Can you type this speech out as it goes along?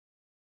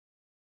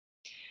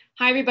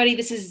Hi, everybody.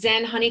 This is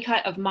Zen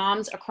Honeycutt of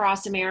Moms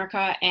Across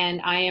America,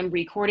 and I am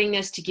recording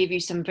this to give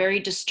you some very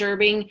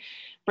disturbing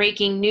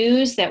breaking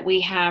news that we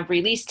have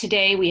released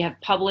today. We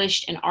have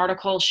published an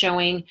article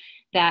showing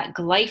that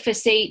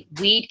glyphosate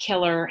weed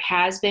killer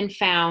has been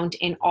found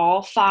in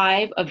all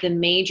 5 of the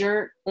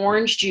major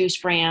orange juice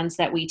brands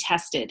that we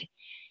tested.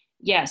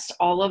 Yes,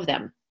 all of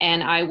them.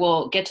 And I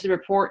will get to the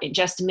report in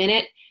just a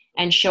minute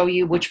and show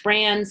you which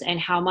brands and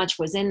how much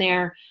was in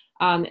there.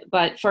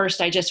 But first,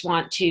 I just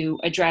want to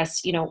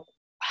address,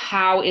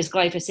 how is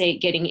glyphosate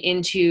getting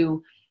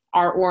into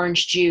our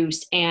orange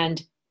juice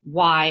and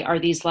why are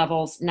these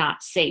levels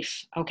not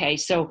safe? Okay,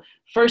 so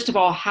first of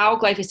all, how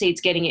glyphosate's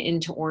getting it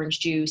into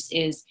orange juice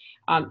is,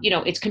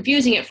 it's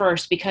confusing at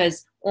first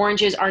because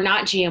oranges are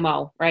not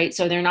GMO, right?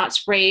 So they're not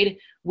sprayed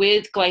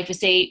with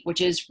glyphosate,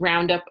 which is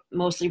Roundup,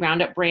 mostly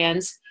Roundup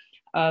brands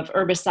of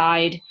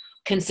herbicide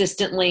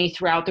consistently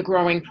throughout the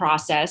growing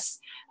process.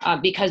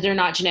 Because they're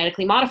not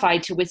genetically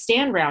modified to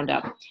withstand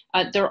Roundup.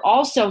 They're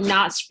also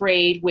not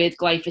sprayed with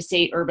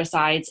glyphosate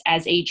herbicides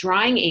as a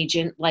drying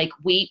agent like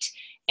wheat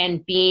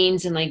and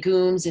beans and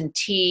legumes and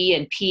tea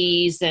and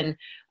peas and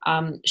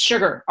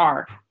sugar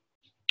are.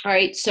 All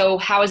right, so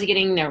how is it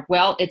getting there?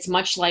 Well, it's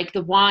much like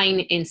the wine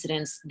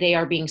incidents.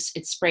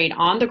 It's sprayed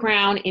on the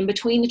ground in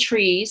between the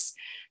trees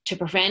to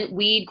prevent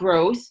weed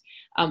growth,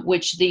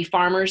 which the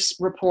farmers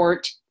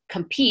report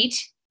compete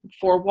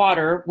for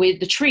water with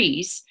the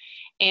trees.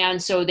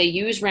 And so they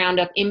use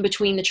Roundup in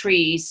between the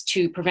trees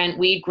to prevent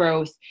weed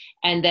growth.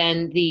 And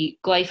then the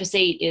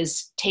glyphosate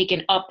is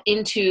taken up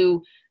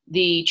into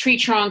the tree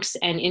trunks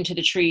and into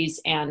the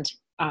trees and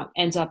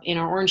ends up in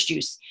our orange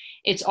juice.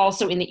 It's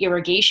also in the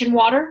irrigation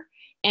water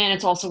and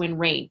it's also in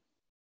rain.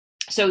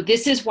 So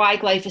this is why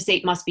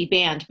glyphosate must be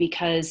banned,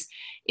 because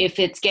if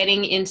it's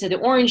getting into the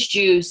orange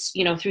juice,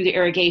 through the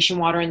irrigation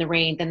water and the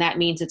rain, then that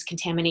means it's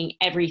contaminating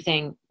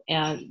everything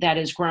that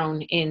is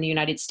grown in the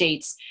United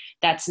States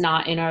that's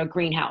not in a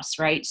greenhouse,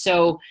 right?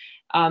 So,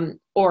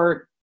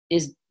 or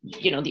is,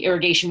 the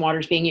irrigation water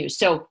is being used.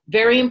 So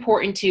very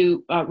important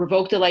to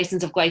revoke the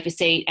license of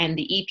glyphosate, and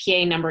the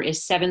EPA number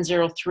is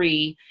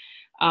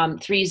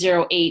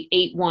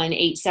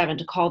 703-308-8187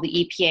 to call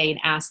the EPA and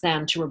ask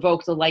them to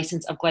revoke the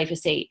license of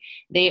glyphosate.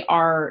 They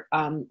are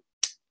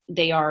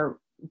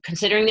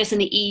considering this in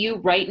the EU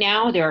right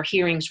now. There are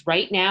hearings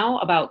right now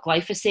about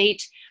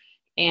glyphosate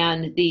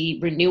and the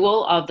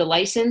renewal of the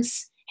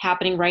license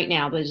happening right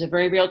now. There's a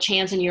very real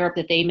chance in Europe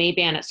that they may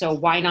ban it. So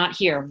why not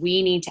here?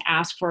 We need to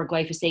ask for a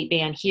glyphosate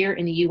ban here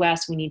in the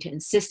US. We need to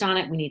insist on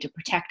it. We need to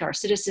protect our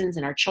citizens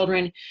and our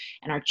children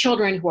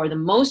who are the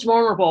most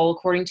vulnerable,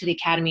 according to the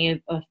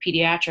Academy of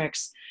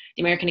Pediatrics,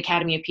 the American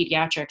Academy of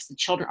Pediatrics.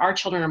 Our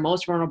children are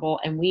most vulnerable,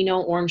 and we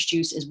know orange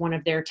juice is one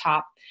of their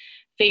top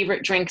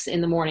favorite drinks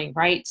in the morning,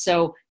 right?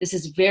 So this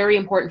is very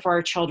important for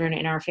our children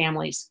and our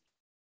families.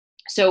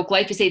 So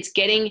glyphosate's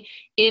getting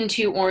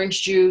into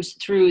orange juice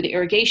through the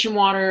irrigation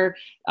water,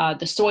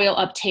 the soil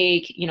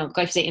uptake,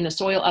 glyphosate in the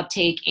soil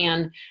uptake,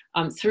 and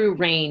through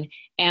rain.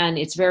 And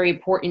it's very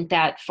important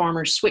that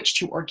farmers switch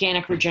to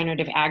organic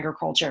regenerative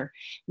agriculture.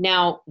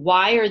 Now,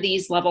 why are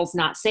these levels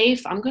not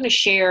safe? I'm going to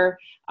share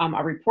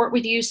a report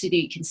with you so that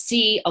you can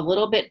see a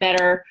little bit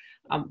better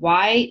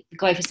why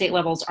glyphosate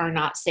levels are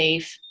not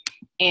safe.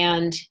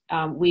 And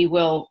we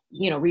will,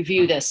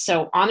 review this.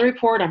 So on the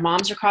report on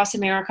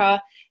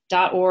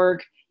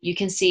momsacrossamerica.org, you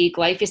can see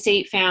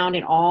glyphosate found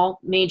in all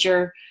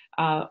major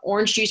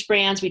orange juice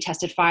brands. We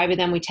tested 5 of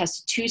them. We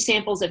tested 2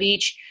 samples of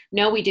each.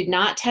 No, we did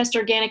not test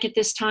organic at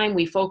this time.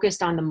 We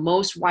focused on the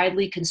most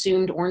widely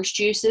consumed orange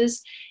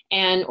juices,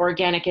 and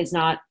organic is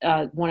not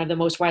one of the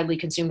most widely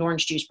consumed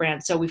orange juice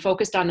brands. So we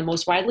focused on the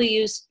most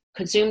widely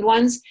consumed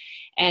ones,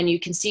 and you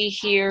can see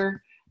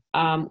here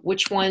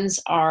which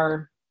ones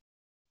were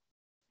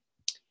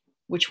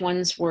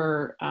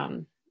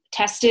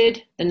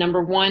tested. The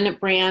number 1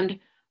 brand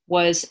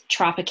was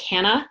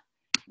Tropicana,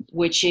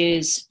 which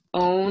is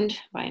owned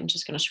by, I'm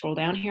just going to scroll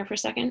down here for a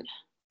second,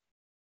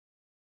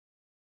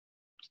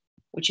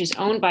 which is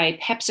owned by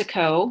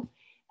PepsiCo.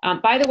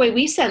 By the way,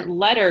 we sent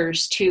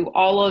letters to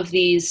all of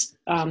these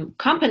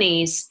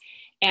companies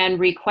and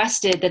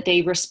requested that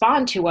they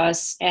respond to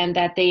us and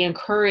that they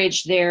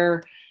encourage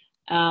their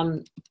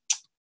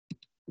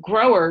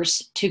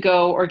growers to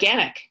go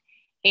organic.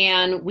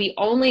 And we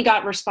only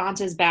got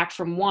responses back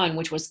from one,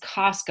 which was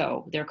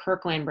Costco, their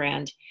Kirkland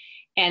brand.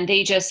 And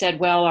they just said,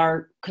 well,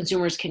 our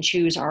consumers can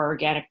choose our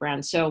organic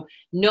brand. So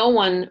no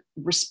one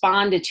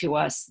responded to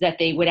us that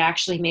they would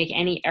actually make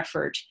any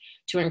effort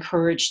to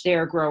encourage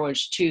their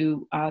growers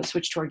to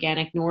switch to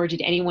organic, nor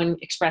did anyone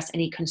express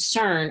any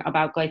concern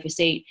about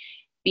glyphosate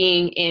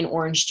being in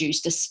orange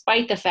juice,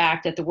 despite the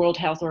fact that the World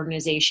Health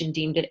Organization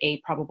deemed it a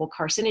probable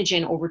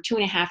carcinogen over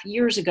 2.5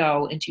 years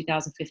ago in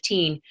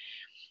 2015.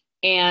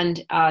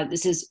 And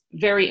this is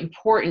very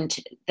important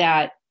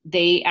that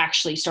they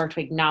actually start to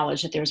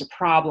acknowledge that there's a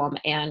problem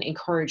and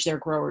encourage their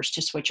growers to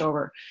switch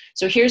over.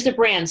 So here's the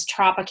brands: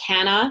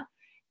 Tropicana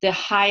the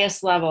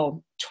highest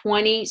level,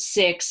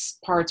 26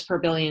 parts per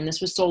billion.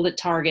 This was sold at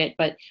Target,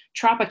 but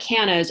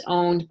Tropicana is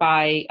owned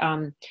by,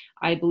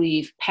 I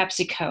believe,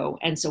 PepsiCo.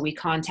 And so we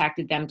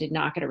contacted them, did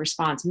not get a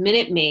response.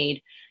 Minute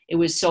Maid, it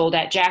was sold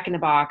at Jack in the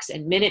Box,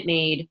 and Minute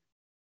Maid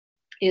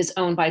is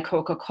owned by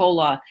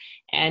Coca-Cola,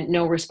 and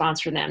no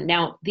response from them.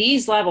 Now,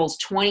 these levels,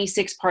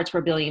 26 parts per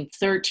billion,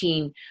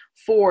 13,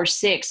 4,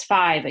 6,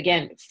 5,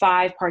 again,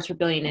 5 parts per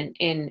billion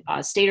in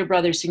Stater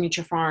Brothers,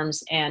 Signature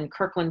Farms, and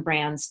Kirkland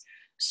brands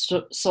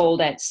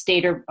sold at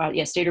Stater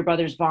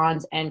Brothers,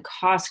 Vons, and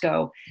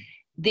Costco.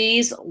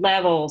 These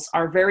levels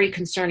are very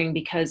concerning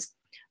because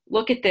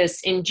look at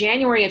this. In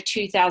January of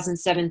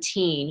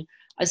 2017,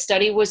 a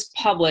study was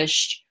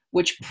published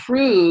which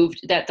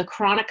proved that the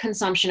chronic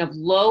consumption of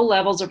low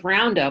levels of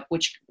Roundup,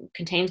 which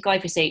contains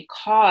glyphosate,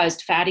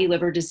 caused fatty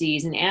liver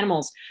disease in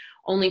animals.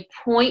 Only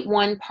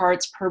 0.1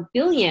 parts per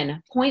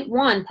billion,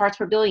 0.1 parts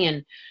per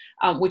billion,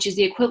 which is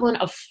the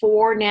equivalent of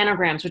 4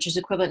 nanograms, which is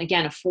equivalent,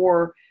 again, of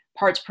 4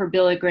 parts per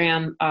billion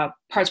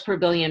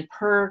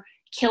per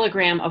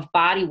kilogram of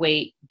body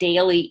weight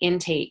daily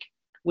intake,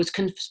 was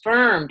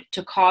confirmed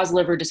to cause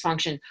liver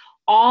dysfunction.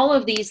 All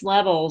of these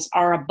levels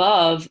are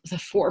above the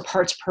 4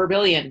 parts per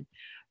billion.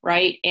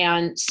 Right.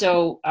 And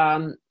so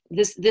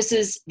this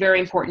is very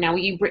important. Now,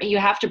 you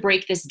have to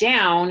break this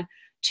down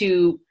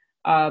to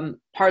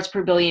parts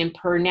per billion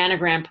per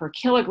nanogram per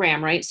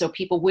kilogram. Right. So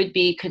people would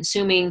be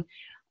consuming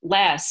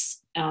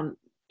less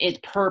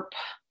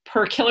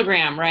per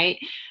kilogram. Right.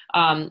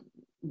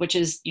 Which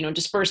is,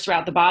 dispersed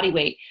throughout the body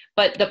weight.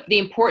 But the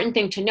important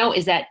thing to note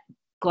is that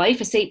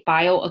glyphosate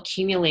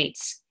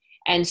bioaccumulates.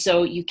 And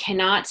so you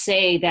cannot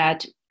say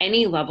that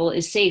any level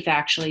is safe,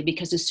 actually,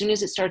 because as soon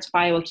as it starts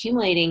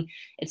bioaccumulating,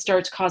 it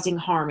starts causing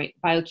harm. It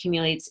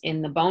bioaccumulates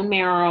in the bone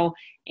marrow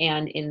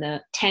and in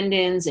the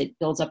tendons. It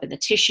builds up in the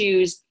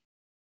tissues.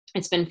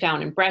 It's been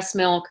found in breast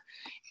milk,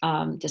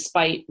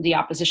 despite the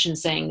opposition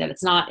saying that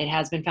it's not. It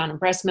has been found in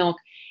breast milk.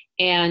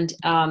 And,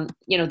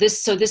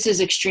 this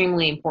is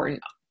extremely important.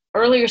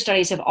 Earlier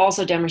studies have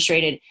also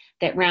demonstrated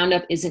that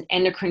Roundup is an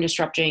endocrine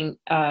disrupting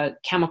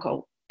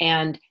chemical,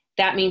 and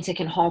that means it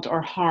can halt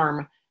or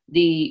harm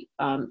the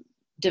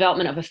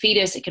development of a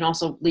fetus. It can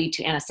also lead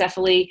to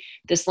anencephaly.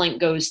 This link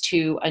goes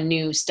to a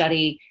new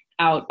study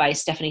out by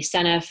Stephanie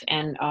Seneff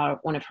and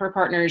one of her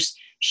partners,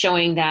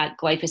 showing that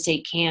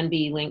glyphosate can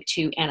be linked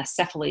to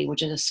anencephaly,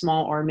 which is a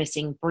small or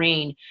missing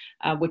brain,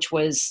 which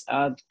was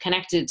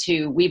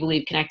we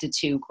believe connected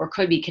to, or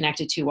could be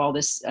connected to, all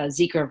this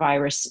Zika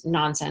virus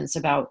nonsense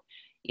about,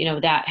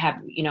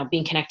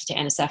 being connected to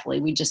anencephaly.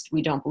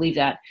 We don't believe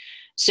that.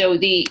 So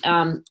the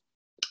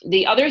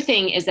other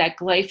thing is that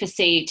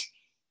glyphosate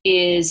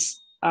is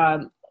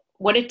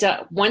one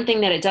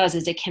thing that it does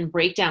is it can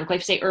break down,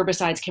 glyphosate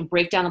herbicides can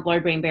break down the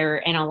blood-brain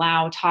barrier and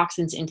allow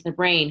toxins into the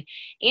brain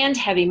and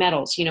heavy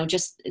metals,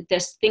 just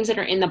there's things that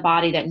are in the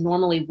body that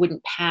normally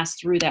wouldn't pass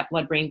through that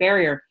blood-brain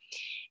barrier.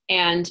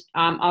 And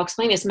I'll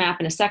explain this map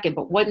in a second,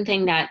 but one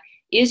thing that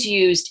is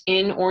used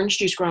in orange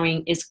juice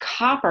growing is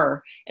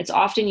copper. It's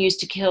often used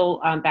to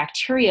kill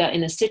bacteria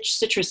in the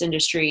citrus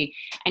industry.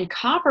 And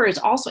copper is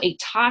also a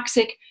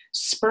toxic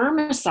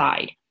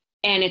spermicide.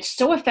 And it's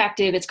so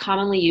effective, it's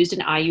commonly used in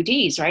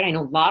IUDs, right? I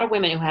know a lot of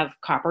women who have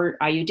copper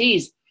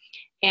IUDs.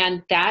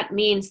 And that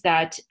means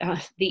that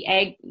the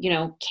egg,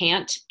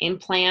 can't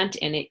implant,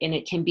 and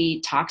it can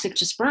be toxic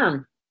to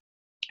sperm.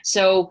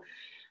 So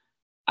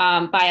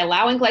by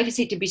allowing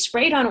glyphosate to be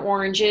sprayed on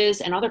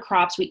oranges and other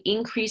crops, we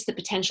increase the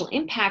potential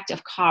impact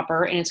of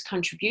copper and its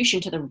contribution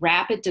to the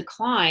rapid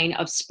decline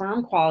of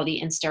sperm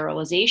quality and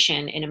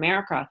sterilization in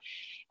America.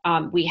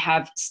 We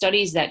have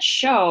studies that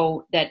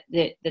show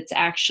that's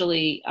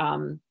actually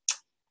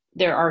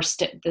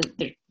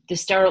the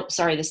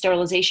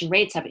sterilization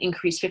rates have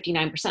increased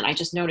 59%. I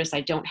just noticed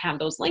I don't have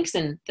those links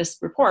in this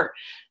report,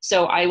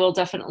 so I will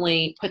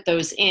definitely put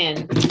those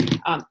in.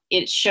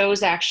 It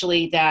shows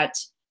actually that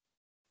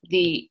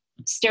the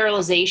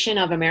sterilization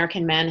of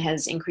American men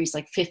has increased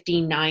like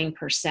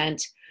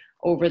 59%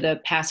 over the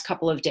past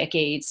couple of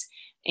decades.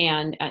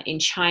 And in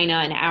China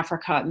and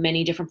Africa,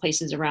 many different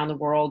places around the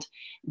world,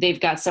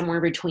 they've got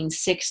somewhere between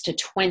 6 to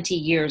 20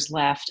 years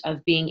left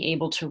of being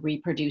able to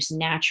reproduce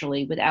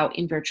naturally without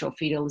in vitro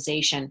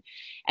fertilization.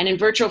 And in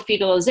vitro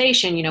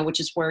fertilization, which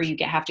is where you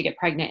have to get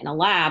pregnant in a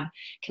lab,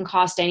 can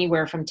cost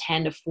anywhere from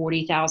 $10,000 to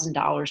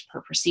 $40,000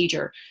 per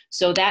procedure.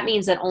 So that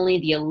means that only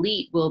the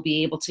elite will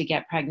be able to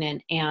get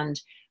pregnant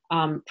and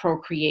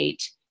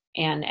procreate.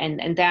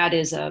 And that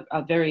is a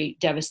very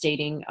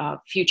devastating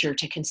future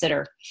to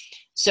consider.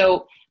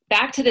 So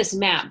back to this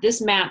map. This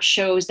map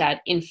shows that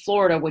in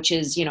Florida, which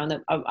is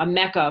a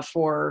mecca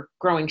for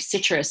growing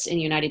citrus in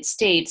the United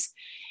States,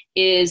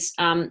 is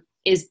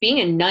being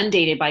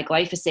inundated by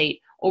glyphosate.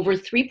 Over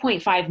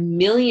 3.5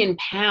 million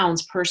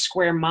pounds per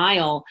square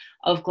mile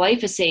of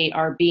glyphosate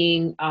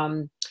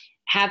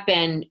have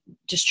been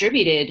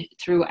distributed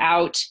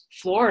throughout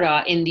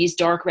Florida in these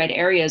dark red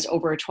areas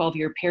over a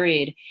 12-year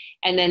period.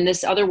 And then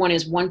this other one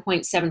is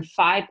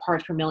 1.75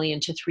 parts per million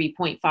to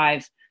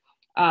 3.5,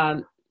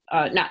 not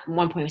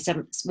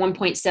 1.7,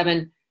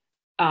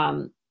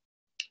 1.7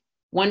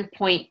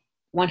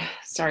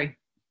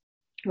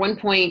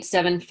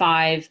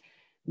 1.75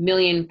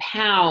 million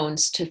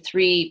pounds to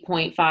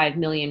 3.5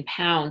 million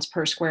pounds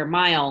per square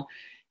mile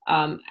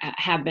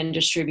have been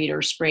distributed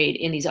or sprayed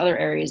in these other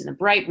areas in the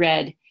bright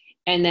red.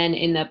 And then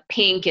in the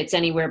pink, it's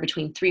anywhere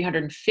between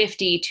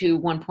 350 to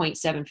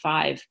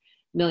 1.75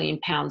 million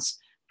pounds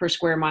per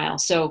square mile.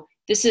 So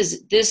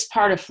this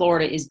part of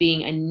Florida is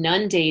being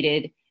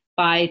inundated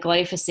by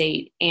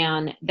glyphosate.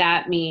 And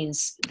that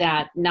means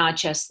that not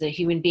just the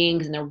human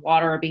beings and their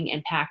water are being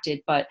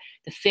impacted, but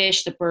the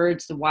fish, the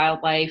birds, the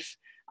wildlife,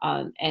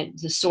 and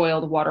the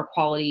soil, the water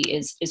quality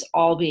is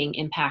all being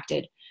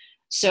impacted.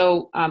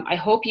 So I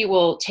hope you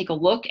will take a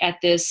look at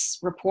this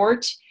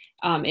report.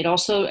 It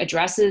also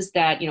addresses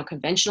that,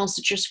 conventional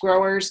citrus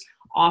growers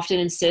often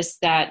insist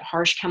that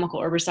harsh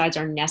chemical herbicides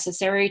are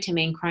necessary to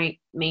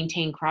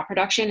maintain crop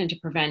production and to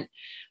prevent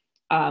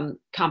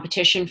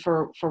competition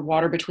for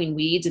water between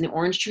weeds in the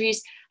orange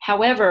trees.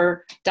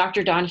 However,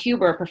 Dr. Don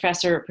Huber, a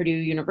professor at Purdue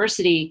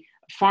University,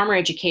 farmer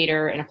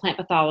educator and a plant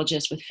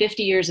pathologist with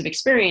 50 years of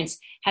experience,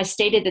 has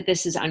stated that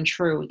this is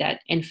untrue,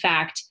 that in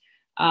fact,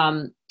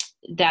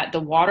 that the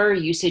water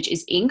usage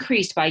is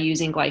increased by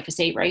using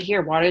glyphosate right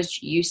here. Water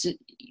use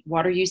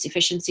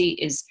efficiency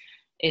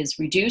is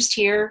reduced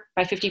here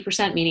by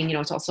 50%, meaning,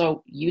 it's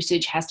also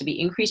usage has to be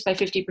increased by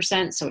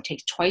 50%. So it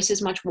takes twice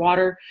as much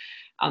water.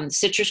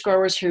 Citrus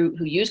growers who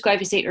use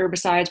glyphosate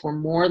herbicides were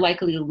more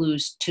likely to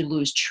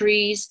lose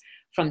trees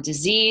from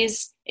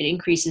disease. It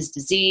increases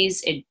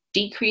disease. It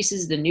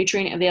decreases the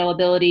nutrient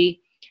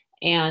availability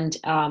and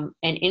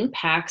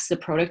impacts the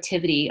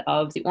productivity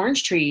of the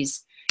orange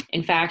trees.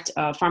 In fact,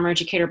 farmer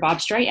educator Bob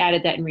Streit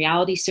added that in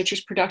reality,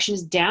 citrus production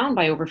is down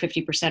by over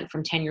 50%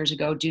 from 10 years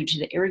ago due to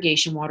the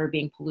irrigation water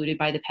being polluted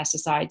by the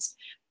pesticides.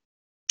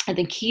 And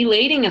the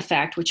chelating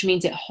effect, which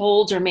means it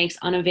holds or makes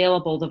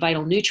unavailable the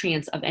vital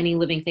nutrients of any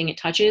living thing it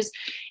touches,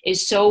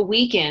 is so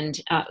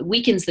weakens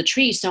the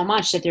trees so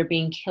much that they're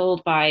being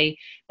killed by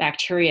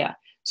bacteria.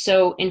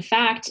 So in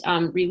fact,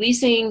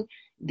 releasing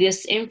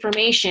this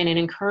information and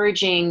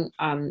encouraging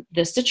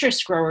the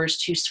citrus growers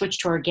to switch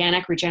to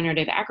organic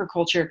regenerative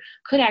agriculture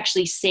could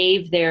actually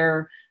save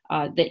the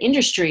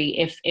industry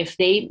if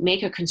they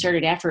make a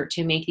concerted effort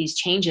to make these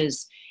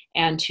changes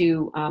and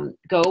to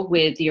go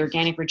with the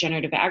organic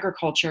regenerative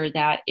agriculture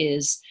that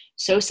is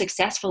so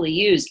successfully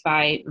used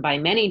by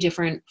many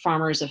different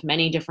farmers of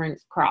many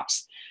different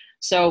crops.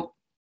 So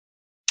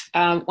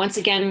once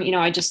again,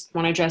 I just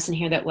want to address in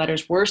here that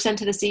letters were sent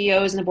to the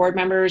CEOs and the board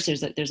members.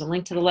 There's a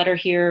link to the letter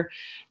here,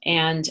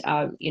 and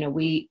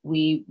we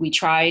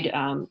tried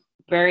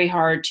very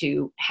hard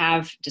to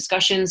have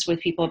discussions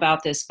with people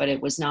about this, but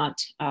it was not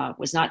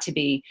to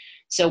be.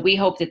 So we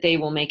hope that they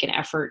will make an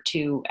effort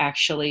to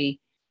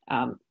actually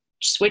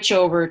switch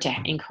over to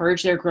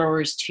encourage their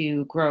growers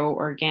to grow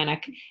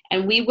organic,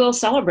 and we will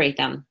celebrate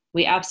them.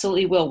 We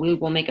absolutely will. We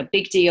will make a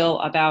big deal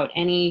about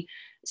any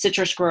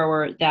citrus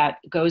grower that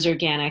goes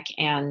organic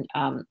and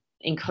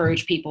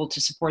encourage people to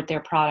support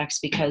their products,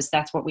 because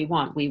that's what we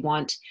want. We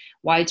want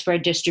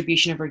widespread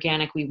distribution of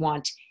organic. We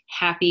want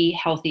happy,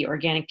 healthy,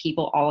 organic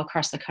people all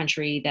across the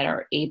country that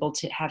are able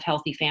to have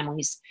healthy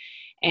families.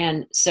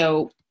 And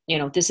so,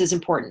 this is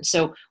important.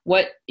 So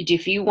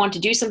if you want to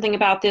do something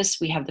about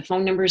this, we have the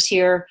phone numbers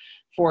here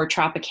for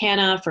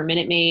Tropicana, for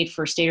Minute Maid,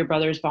 for Stater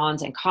Brothers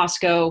Bonds and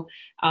Costco.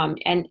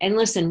 And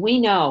listen, we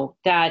know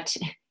that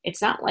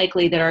it's not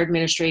likely that our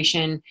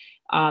administration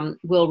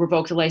will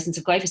revoke the license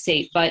of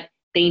glyphosate, but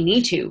they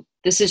need to.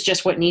 This is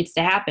just what needs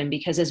to happen,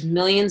 because as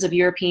millions of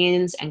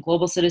Europeans and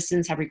global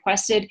citizens have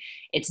requested,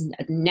 it's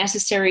a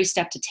necessary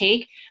step to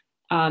take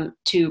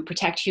to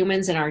protect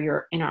humans in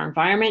our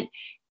environment.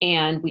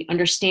 And we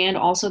understand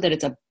also that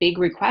it's a big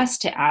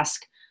request to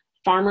ask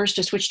farmers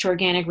to switch to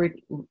organic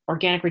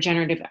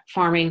regenerative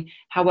farming.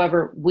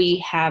 However, we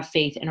have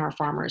faith in our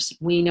farmers.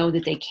 We know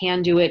that they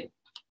can do it.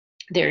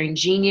 They're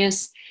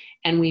ingenious,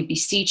 and we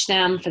beseech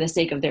them for the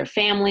sake of their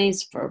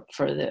families,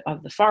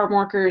 of the farm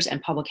workers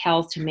and public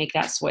health, to make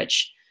that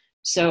switch.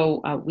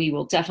 So we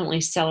will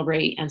definitely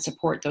celebrate and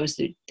support those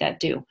that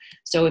do.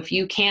 So if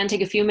you can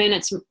take a few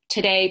minutes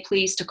today,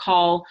 please, to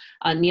call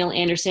Neil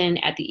Anderson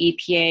at the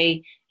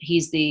EPA.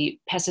 He's the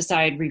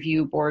Pesticide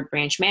Review Board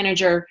branch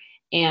manager,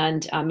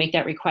 and make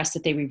that request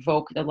that they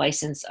revoke the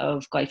license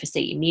of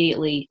glyphosate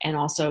immediately, and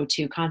also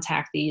to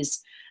contact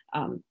these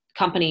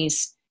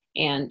companies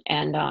and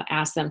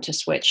ask them to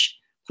switch.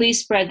 Please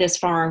spread this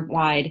far and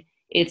wide.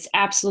 It's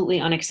absolutely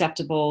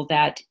unacceptable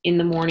that in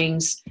the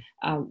mornings,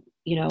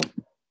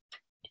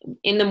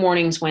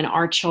 when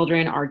our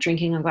children are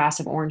drinking a glass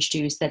of orange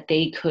juice, that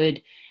they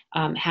could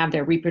have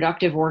their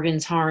reproductive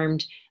organs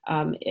harmed,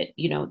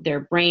 their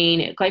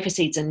brain.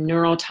 Glyphosate's a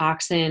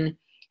neurotoxin.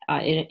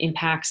 It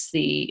impacts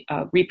the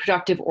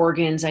reproductive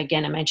organs.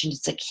 Again, I mentioned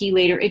it's a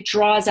chelator. It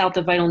draws out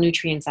the vital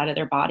nutrients out of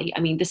their body.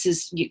 I mean, this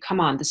is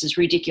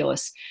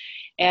ridiculous.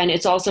 And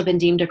it's also been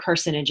deemed a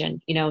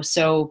carcinogen,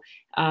 so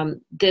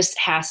this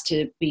has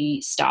to be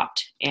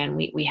stopped, and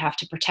we have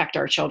to protect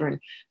our children.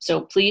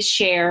 So please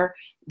share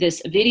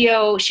this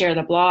video, share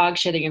the blog,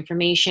 share the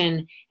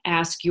information,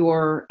 ask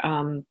your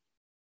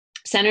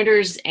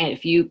senators, and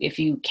if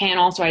you can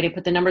also, I didn't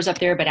put the numbers up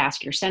there, but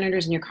ask your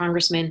senators and your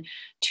congressmen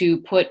to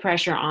put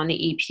pressure on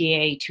the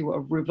EPA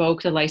to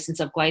revoke the license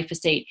of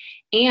glyphosate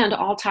and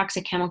all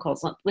toxic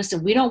chemicals.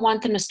 Listen, we don't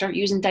want them to start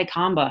using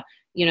dicamba,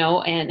 you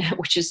know, and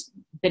which has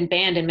been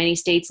banned in many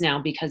states now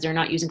because they're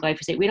not using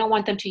glyphosate. We don't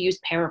want them to use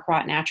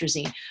paraquat and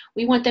atrazine.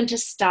 We want them to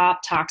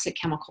stop toxic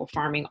chemical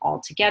farming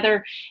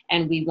altogether,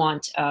 and we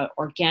want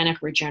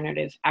organic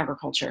regenerative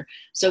agriculture.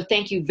 So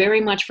thank you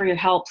very much for your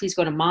help. Please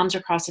go to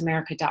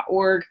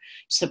momsacrossamerica.org,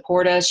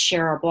 support us,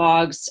 share our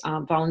blogs,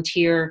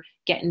 volunteer,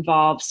 get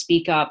involved,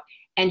 speak up,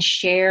 and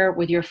share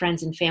with your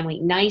friends and family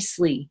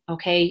nicely,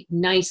 okay?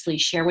 Nicely,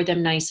 share with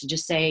them nicely.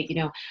 Just say, you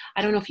know,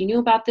 I don't know if you knew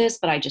about this,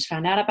 but I just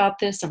found out about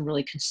this. I'm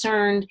really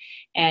concerned.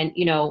 And,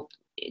 you know,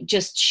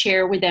 just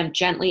share with them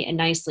gently and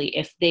nicely.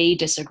 If they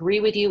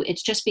disagree with you,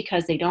 it's just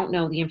because they don't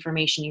know the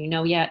information you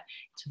know yet.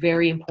 It's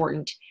very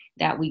important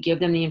that we give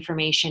them the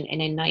information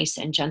in a nice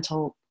and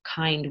gentle,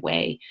 kind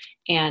way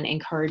and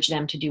encourage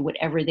them to do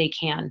whatever they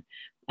can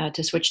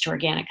to switch to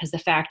organic, because the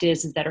fact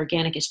is that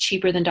organic is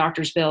cheaper than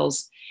doctor's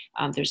bills.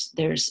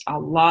 There's a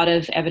lot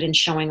of evidence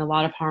showing a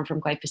lot of harm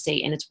from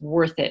glyphosate, and it's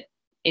worth it.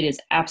 It is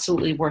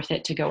absolutely worth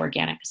it to go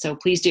organic. So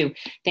please do.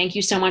 Thank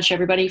you so much,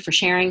 everybody, for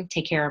sharing.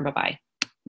 Take care and bye-bye.